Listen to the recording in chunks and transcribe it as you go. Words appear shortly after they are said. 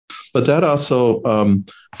But that also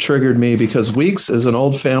triggered me because Weeks is an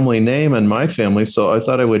old family name in my family. So I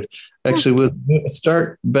thought I would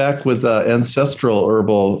start back with ancestral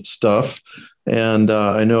herbal stuff. And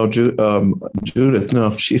I know Judith.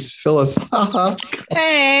 No, she's Phyllis.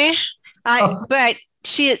 Hey, but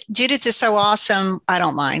Judith is so awesome. I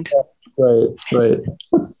don't mind. Right.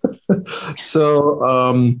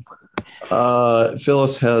 So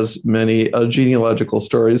Phyllis has many genealogical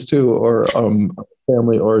stories too, or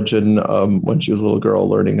family origin when she was a little girl,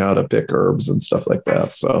 learning how to pick herbs and stuff like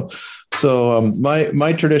that. So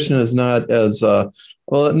my tradition is not as well.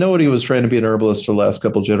 Nobody was trying to be an herbalist for the last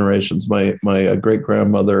couple of generations. My great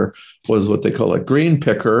grandmother was what they call a green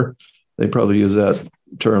picker. They probably use that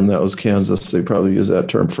term. That was Kansas. They probably use that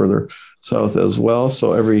term further south as well.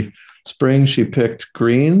 So every spring she picked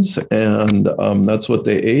greens, and that's what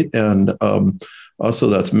they ate. And also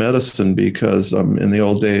that's medicine, because in the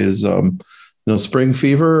old days, spring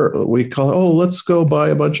fever, we call it, oh, let's go buy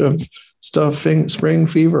a bunch of stuff, spring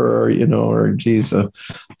fever, or geez,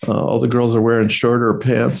 all the girls are wearing shorter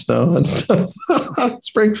pants now and stuff.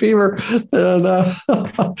 Spring fever. And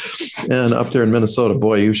up there in Minnesota,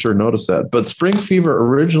 boy, you sure noticed that. But spring fever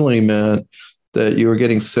originally meant that you were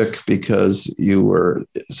getting sick because you were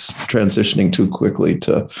transitioning too quickly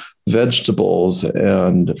to vegetables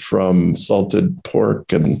and from salted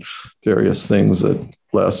pork and various things that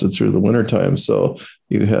lasted through the wintertime. So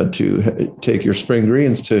you had to take your spring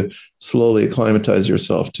greens to slowly acclimatize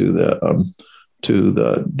yourself to the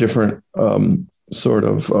different sort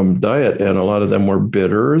of diet. And a lot of them were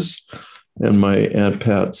bitters. And my Aunt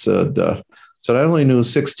Pat said I only knew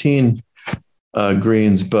 16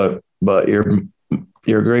 greens, but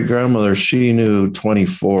your great grandmother, she knew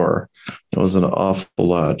 24. It was an awful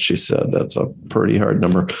lot. She said that's a pretty hard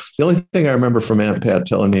number. The only thing I remember from Aunt Pat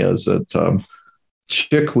telling me is that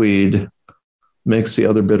chickweed makes the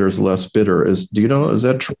other bitters less bitter. Is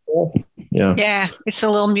that true? Yeah. Yeah, it's a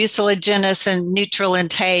little mucilaginous and neutral in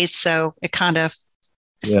taste, so it's a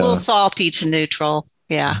little salty to neutral.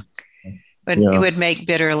 Yeah, but it would make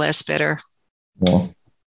bitter less bitter. Well,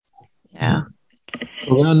 yeah.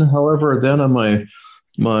 Well, then, on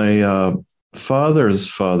my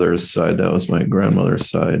father's side, that was my grandmother's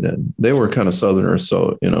side, and they were kind of Southerners,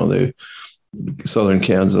 so they Southern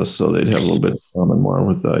Kansas, so they'd have a little bit in common more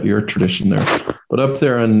with your tradition there. But up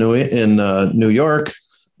there in New York,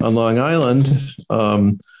 on Long Island,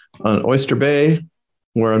 on Oyster Bay,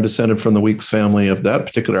 where I'm descended from the Weeks family of that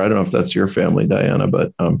particular. I don't know if that's your family, Diana,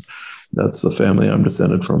 but that's the family I'm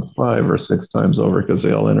descended from 5 or 6 times over, because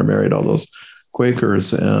they all intermarried, all those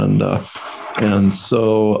Quakers, and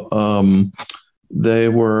so they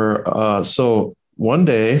were. So one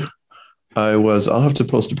day, I'll have to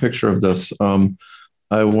post a picture of this.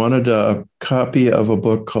 I wanted a copy of a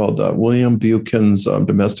book called William Buchan's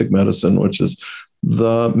Domestic Medicine, which is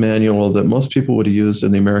the manual that most people would have used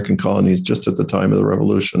in the American colonies just at the time of the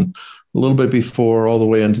Revolution, a little bit before, all the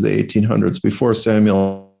way into the 1800s, before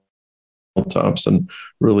Samuel Thompson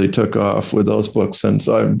really took off with those books. And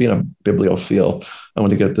so I'm being a bibliophile. I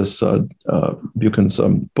want to get this Buchan's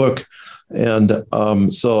book. And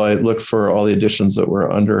so I looked for all the editions that were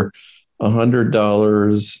under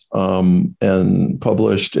 $100 and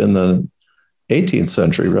published in the 18th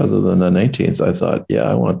century rather than the 19th. I thought, yeah,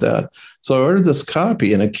 I want that. So I ordered this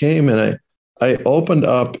copy, and it came, and I opened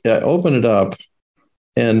it up,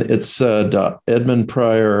 and it said Edmund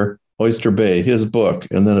Pryor, Oyster Bay, his book.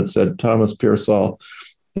 And then it said Thomas Pearsall,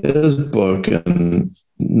 his book. And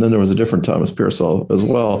then there was a different Thomas Pearsall as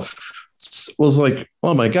well. It was like,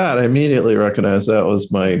 oh my God, I immediately recognized that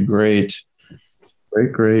was my great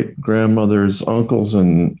grandmother's uncles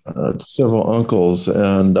and several uncles.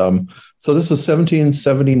 And so this is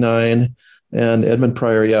 1779. And Edmund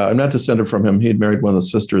Pryor, I'm not descended from him. He'd married one of the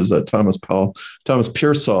sisters, Thomas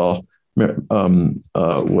Pearsall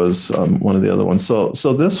was one of the other ones. So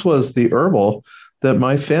this was the herbal that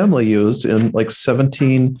my family used in like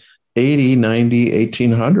 1780, 90,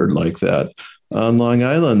 1800, like that, on Long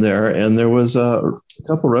Island there. And there was a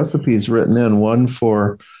couple recipes written in, one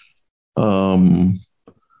for one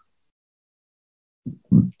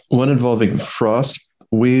involving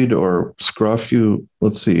frostweed or scroffu.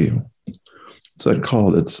 Let's see, what's that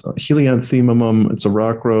called? It's helianthemum. It's a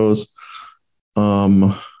rock rose.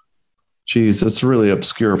 It's a really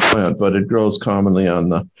obscure plant, but it grows commonly on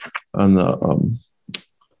the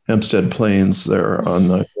Hempstead Plains there, on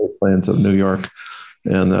the Great Plains of New York,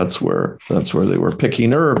 and that's where they were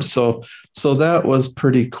picking herbs. So that was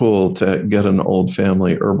pretty cool to get an old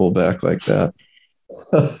family herbal back like that.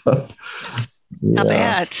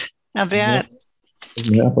 Yeah. I bet. It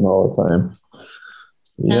doesn't happen all the time.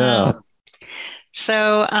 Yeah.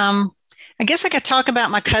 So I guess I could talk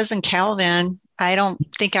about my cousin Calvin. I don't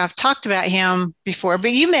think I've talked about him before,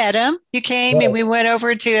 but you met him. You came and we went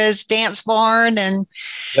over to his dance barn and,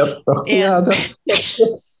 and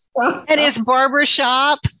his barber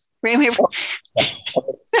shop. Remember?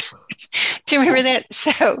 Do you remember that?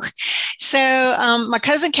 So my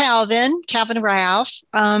cousin Calvin Ralph,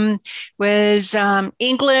 was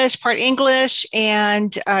part English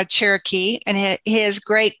and Cherokee, and his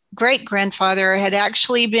great grandfather had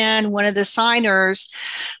actually been one of the signers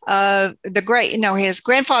of his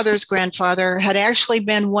grandfather's grandfather had actually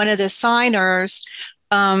been one of the signers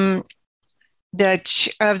of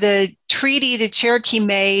the treaty the Cherokee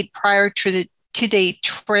made prior to the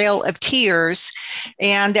Trail of Tears,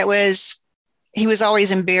 and he was always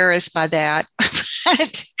embarrassed by that.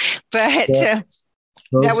 but that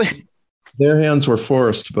was their hands were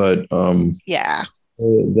forced, but yeah,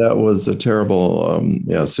 that was a terrible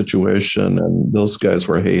situation, and those guys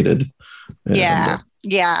were hated. And,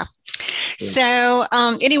 yeah. So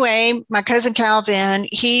anyway, my cousin Calvin,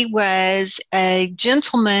 he was a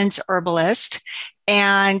gentleman's herbalist,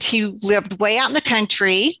 and he lived way out in the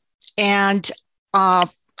country. And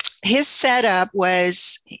his setup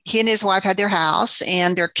was he and his wife had their house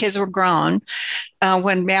and their kids were grown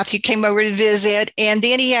when Matthew came over to visit. And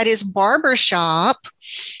then he had his barber shop,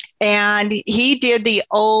 and he did the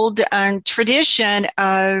old tradition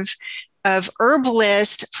of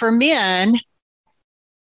herbalist for men,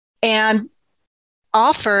 and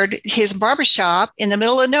offered his barbershop in the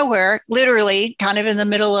middle of nowhere, literally kind of in the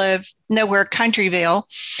middle of nowhere, Countryville,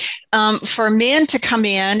 for men to come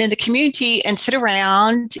in the community and sit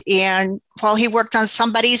around and while he worked on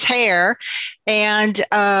somebody's hair and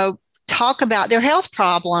talk about their health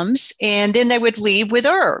problems, and then they would leave with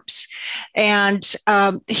herbs. And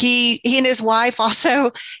he and his wife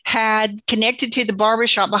also had connected to the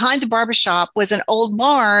barbershop. Behind the barbershop was an old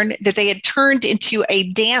barn that they had turned into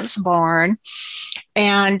a dance barn.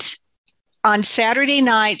 And on Saturday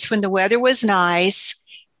nights when the weather was nice,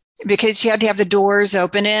 because you had to have the doors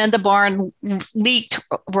open and the barn leaked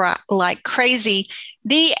like crazy,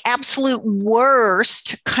 the absolute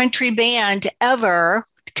worst country band ever,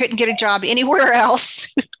 couldn't get a job anywhere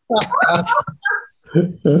else.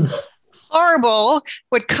 Horrible,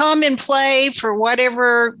 would come and play for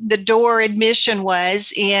whatever the door admission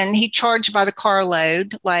was, and he charged by the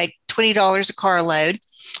carload, like $20 a carload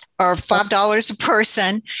or $5 a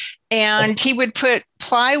person. And he would put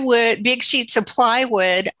big sheets of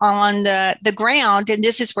plywood on the ground, and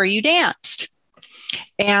this is where you danced.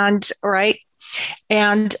 And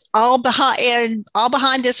and all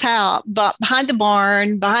behind this house, but behind the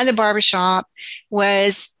barn, behind the barbershop,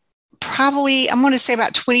 was probably, I'm going to say,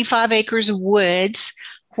 about 25 acres of woods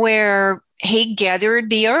where he gathered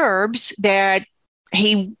the herbs that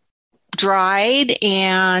he dried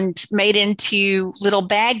and made into little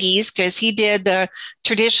baggies, because he did the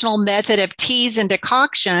traditional method of teas and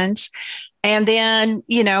decoctions. And then,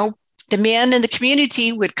 the men in the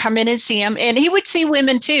community would come in and see him, and he would see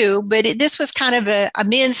women too, but this was kind of a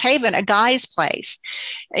men's haven, a guy's place.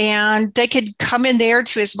 And they could come in there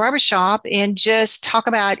to his barbershop and just talk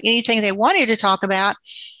about anything they wanted to talk about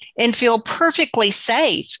and feel perfectly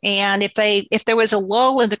safe. And if there was a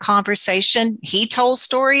lull in the conversation, he told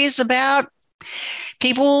stories about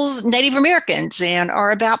people's Native Americans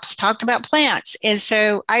or talked about plants. And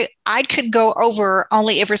so I could go over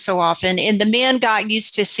only ever so often. And the men got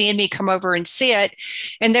used to seeing me come over and sit.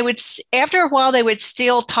 And after a while, they would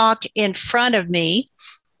still talk in front of me,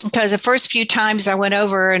 because the first few times I went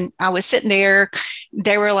over and I was sitting there,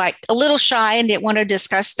 they were like a little shy and didn't want to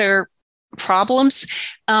discuss their problems.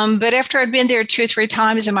 But after I'd been there 2 or 3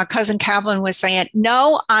 times, and my cousin Calvin was saying,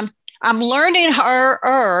 "No, I'm learning her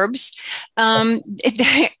herbs."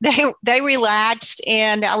 They relaxed,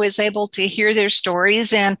 and I was able to hear their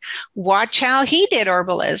stories and watch how he did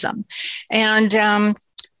herbalism. And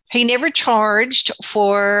he never charged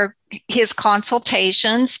for his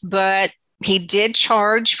consultations, but he did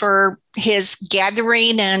charge for his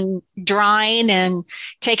gathering and drying and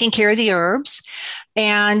taking care of the herbs.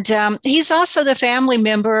 And he's also the family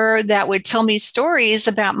member that would tell me stories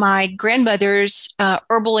about my grandmother's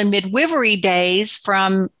herbal and midwifery days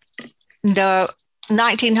from the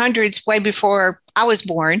 1900s, way before I was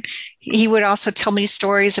born. He would also tell me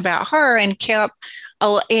stories about her and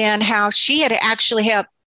how she had actually helped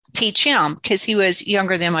teach him, because he was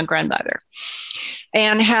younger than my grandmother,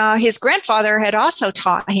 and how his grandfather had also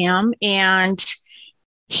taught him. And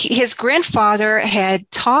his grandfather had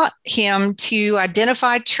taught him to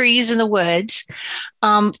identify trees in the woods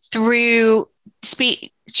through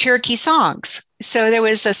Cherokee songs. so there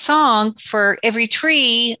was a song for every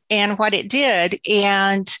tree and what it did.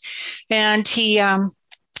 And he,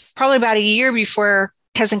 probably about a year before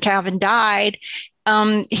Cousin Calvin died,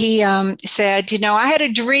 he said, I had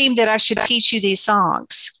a dream that I should teach you these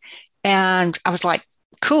songs. And I was like,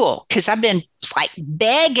 cool, because I've been like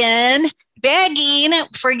begging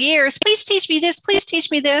for years, please teach me this, please teach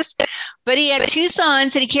me this. But he had two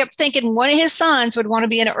sons, and he kept thinking one of his sons would want to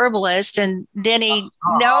be an herbalist. And then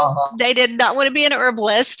no, they did not want to be an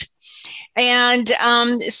herbalist. And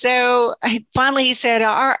so finally he said,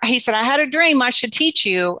 I had a dream I should teach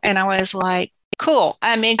you. And I was like, cool.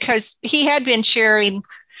 I mean, because he had been sharing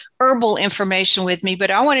herbal information with me,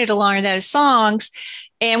 but I wanted to learn those songs.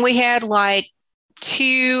 And we had like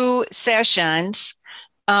 2 sessions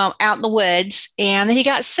out in the woods, and then he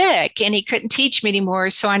got sick and he couldn't teach me anymore.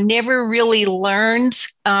 So I never really learned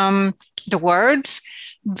the words,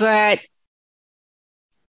 but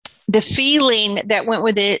the feeling that went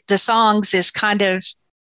with the songs is kind of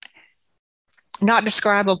not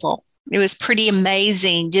describable. It was pretty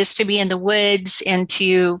amazing just to be in the woods and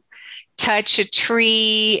to touch a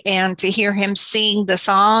tree and to hear him sing the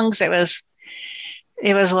songs. It was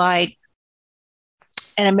like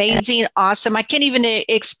an amazing, awesome. I can't even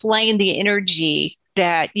explain the energy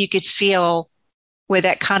that you could feel with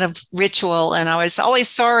that kind of ritual. And I was always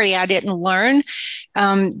sorry I didn't learn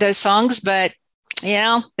those songs, but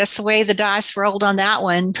that's the way the dice rolled on that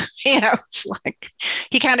one. It's like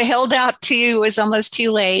he kind of held out to, it was almost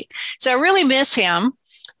too late. So I really miss him.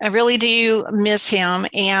 I really do miss him.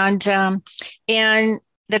 And in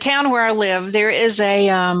the town where I live, there is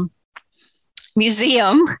a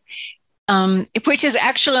museum, which is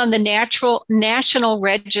actually on the National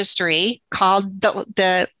Registry, called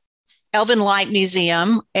the Elven Light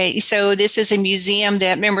Museum. So this is a museum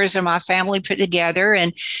that members of my family put together,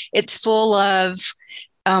 and it's full of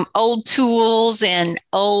old tools and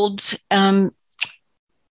old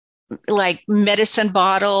like medicine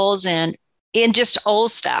bottles and just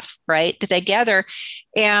old stuff, right, that they gather.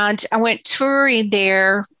 And I went touring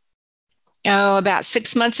there about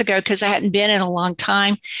 6 months ago because I hadn't been in a long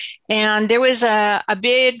time. And there was a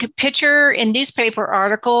big picture and newspaper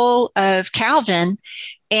article of Calvin.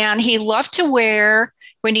 And he loved to wear,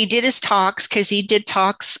 when he did his talks, because he did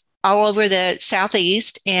talks all over the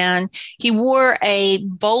Southeast, and he wore a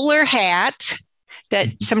bowler hat that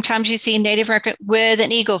sometimes you see in Native American with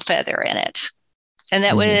an eagle feather in it. And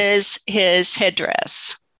that was his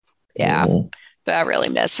headdress. Yeah. But I really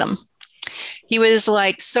miss him. He was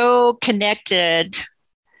like so connected.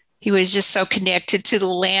 He was just so connected to the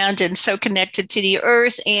land and so connected to the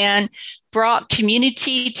earth, and brought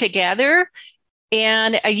community together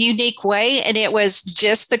in a unique way. And it was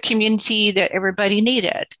just the community that everybody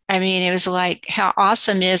needed. I mean, it was like, how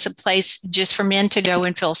awesome is a place just for men to go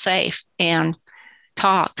and feel safe and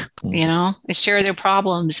talk, and share their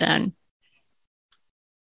problems and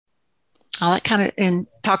all that kind of, and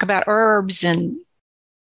talk about herbs and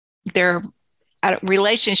their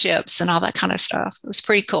relationships and all that kind of stuff. It was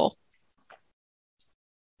pretty cool.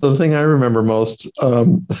 The thing I remember most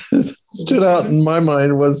stood out in my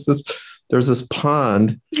mind was this. There's this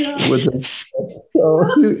pond with this.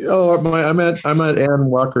 I'm at Ann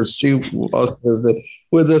Walker's. She also visited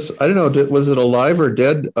with this. I don't know. Was it a live or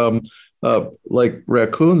dead? Like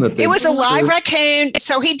raccoon that they. It was a live raccoon.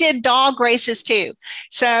 So he did dog races too.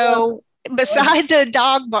 So. Beside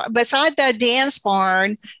the dance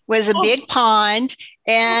barn was a big pond,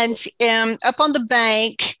 and up on the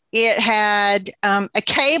bank, it had a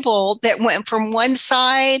cable that went from one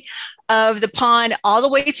side of the pond all the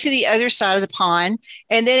way to the other side of the pond.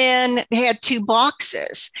 And then they had 2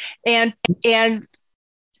 boxes, and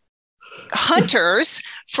hunters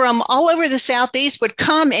from all over the Southeast would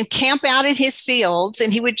come and camp out in his fields,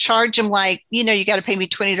 and he would charge them like, you got to pay me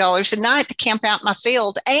 $20 a night to camp out in my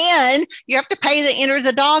field, and you have to pay to enter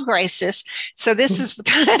the dog races. So this is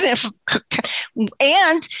kind of,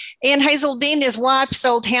 and Hazel Dean, his wife,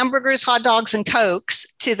 sold hamburgers, hot dogs, and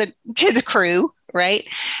Cokes to the crew. Right.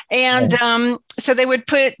 And so they would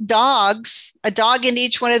put a dog in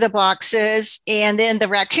each one of the boxes. And then the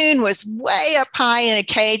raccoon was way up high in a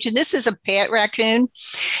cage. And this is a pet raccoon.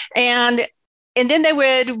 And then they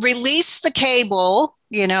would release the cable,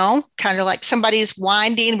 kind of like somebody's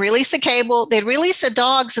winding, release the cable. They'd release the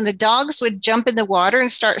dogs, and the dogs would jump in the water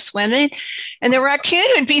and start swimming. And the raccoon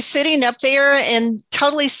would be sitting up there and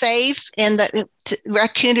totally safe. And the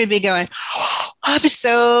raccoon would be going, I'm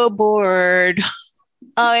so bored.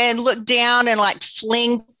 And look down and like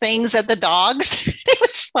fling things at the dogs. It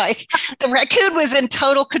was like the raccoon was in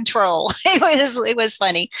total control. It was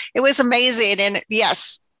funny. It was amazing. And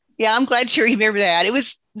yes, I'm glad you remember that.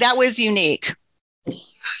 That was unique.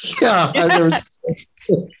 Yeah, I've never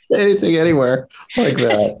seen anything anywhere like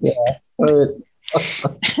that. Yeah.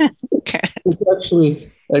 Okay. It's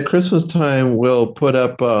actually at Christmas time, we'll put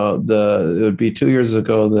up it would be 2 years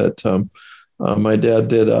ago that my dad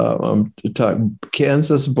did talk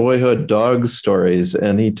Kansas boyhood dog stories,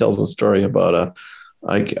 and he tells a story about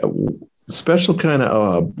a special kind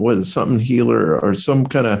of something healer or some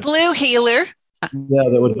kind of blue healer. Yeah,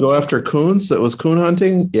 that would go after coons. That was coon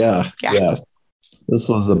hunting. Yeah. Yes. This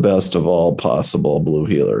was the best of all possible blue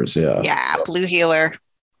healers. Yeah. Yeah, blue healer.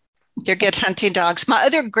 They're good hunting dogs. My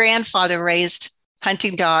other grandfather raised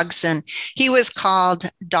hunting dogs, and he was called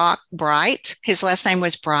Doc Bright. His last name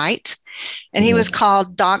was Bright, and he was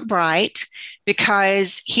called Doc Bright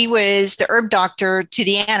because he was the herb doctor to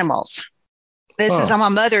the animals. This is on my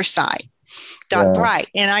mother's side, Doc Bright.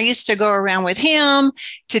 And I used to go around with him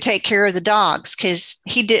to take care of the dogs because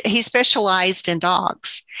he specialized in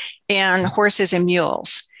dogs and horses and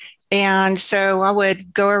mules. And so I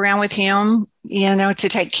would go around with him, to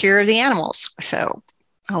take care of the animals. So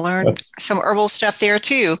I learned some herbal stuff there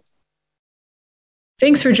too.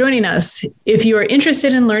 Thanks for joining us. If you are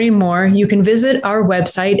interested in learning more, you can visit our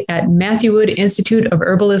website at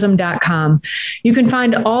MatthewWoodInstituteofHerbalism.com. You can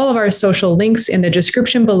find all of our social links in the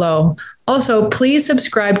description below. Also, please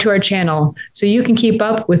subscribe to our channel so you can keep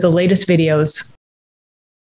up with the latest videos.